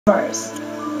First.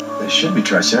 There should be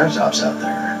Triceratops out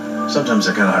there. Sometimes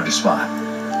they're kind of hard to spot.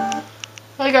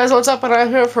 Hey guys, what's up? And I'm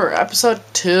here for episode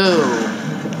 2.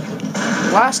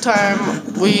 Last time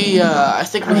I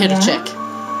think we hit a chick.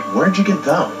 Where'd you get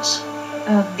those?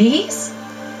 These?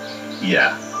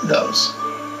 Yeah, those.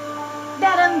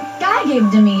 That guy gave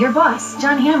them to me, your boss,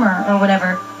 John Hammer or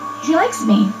whatever. He likes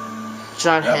me.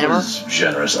 John That Hammer? was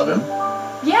generous of him.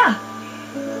 Yeah.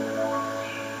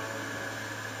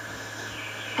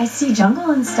 I see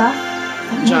jungle and stuff.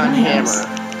 but no John dinos.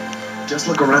 Hammer. Just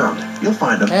look around. You'll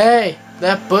find them. Hey,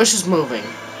 that bush is moving.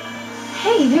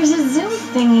 Hey, there's a zoom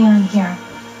thingy on here.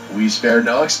 We spared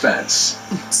no expense.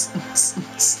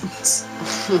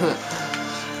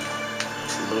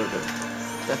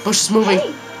 That bush is moving.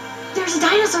 Hey, there's a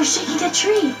dinosaur shaking a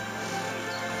tree.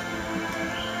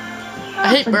 I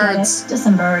hate Forget birds. it. Just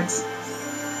some birds.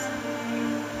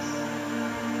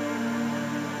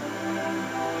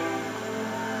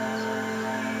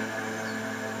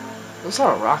 That's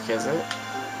not a rock, is it?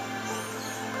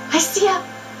 I see a...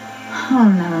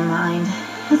 Oh, never mind.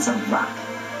 It's a rock.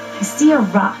 I see a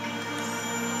rock.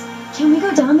 Can we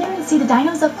go down there and see the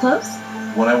dinos up close?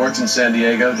 When I worked in San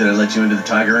Diego, did I let you into the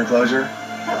tiger enclosure?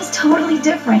 That was totally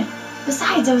different.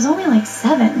 Besides, I was only like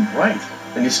 7. Right.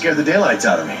 And you scared the daylights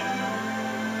out of me.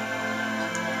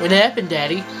 What happened,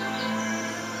 Daddy?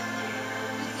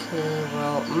 Okay,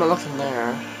 well, I'm not looking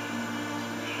there.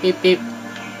 Beep, beep.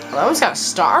 Well, that one's got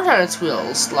stars on its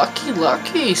wheels. Lucky,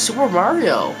 lucky. Super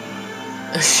Mario.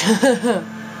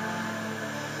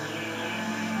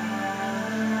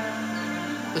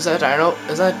 Is that dino?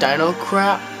 Is that dino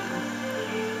crap?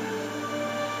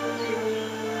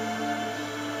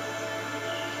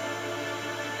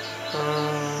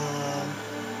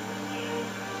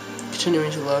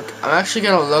 Continuing to look. I'm actually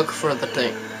gonna look for the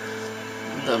thing.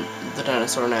 The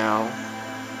dinosaur now.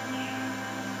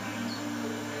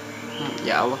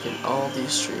 Yeah, I'll look in all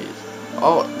these trees.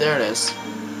 Oh, there it is.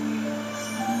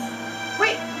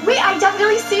 Wait, I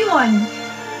definitely see one.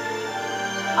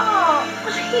 Oh,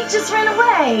 he just ran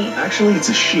away. Actually, it's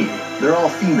a she. They're all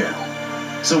female.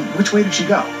 So, which way did she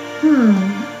go?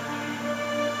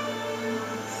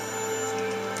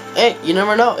 Hey, you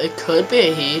never know. It could be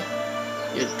a he.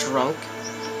 You're drunk.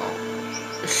 Oh.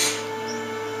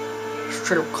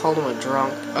 Straight up called him a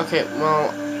drunk. Okay,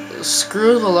 well,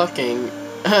 screw the looking.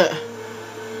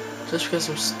 Just because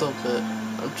I'm stupid,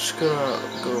 I'm just gonna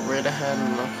go right ahead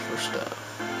and look for stuff.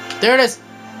 There it is!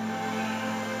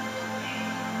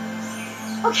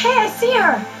 Okay, I see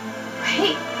her.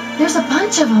 Wait, there's a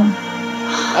bunch of them.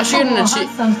 I should get an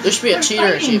Awesome. There should be a They're cheater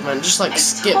fighting. achievement. Just like I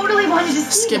skip totally wanted to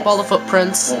see skip this. all the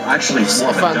footprints. Well, actually, it's more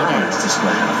of a Find the dominance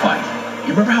display than a fight. You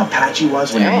remember how patchy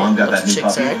was when your mom got that those new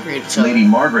chicks puppy? are angry at each other. Lady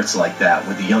Margaret's like that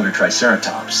with the younger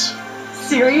Triceratops.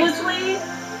 Seriously?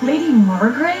 Lady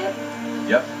Margaret?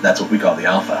 Yep, that's what we call the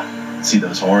alpha. See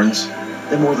those horns?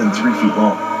 They're more than 3 feet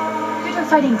long. You're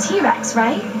fighting T-Rex,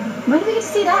 right? When do we get to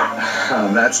see that?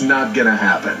 That's not gonna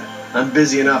happen. I'm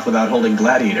busy enough without holding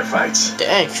gladiator fights.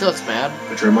 Dang, she looks mad.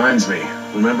 Which reminds me,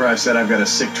 remember I said I've got a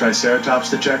sick Triceratops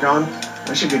to check on?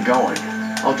 I should get going.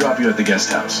 I'll drop you at the guest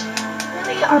house.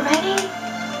 Really? Already?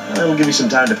 It'll give you some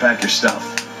time to pack your stuff.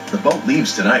 The boat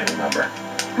leaves tonight, remember?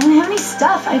 I don't have any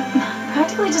stuff. I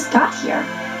practically just got here.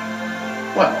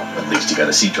 Well, at least you got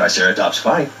to see Triceratops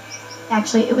fight.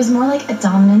 Actually, it was more like a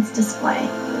dominance display.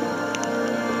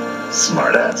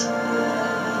 Smartass.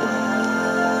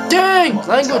 Dang! On,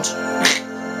 Language!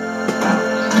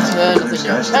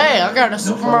 Hey, I got a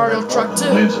Super Mario truck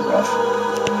too. Waves are rough.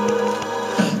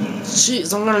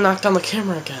 Jeez, I'm gonna knock down the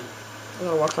camera again. I'm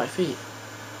gonna watch my feet.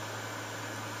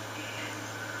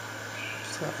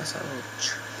 That's that little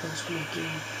that's what I'm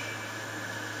doing.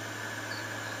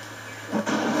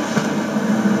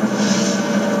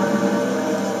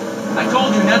 I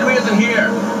told you, Nedry isn't here.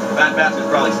 Fat bastard's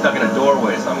probably stuck in a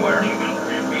doorway somewhere.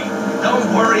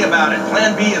 Don't worry about it.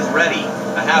 Plan B is ready.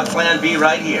 I have Plan B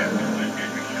right here.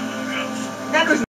 Nedry's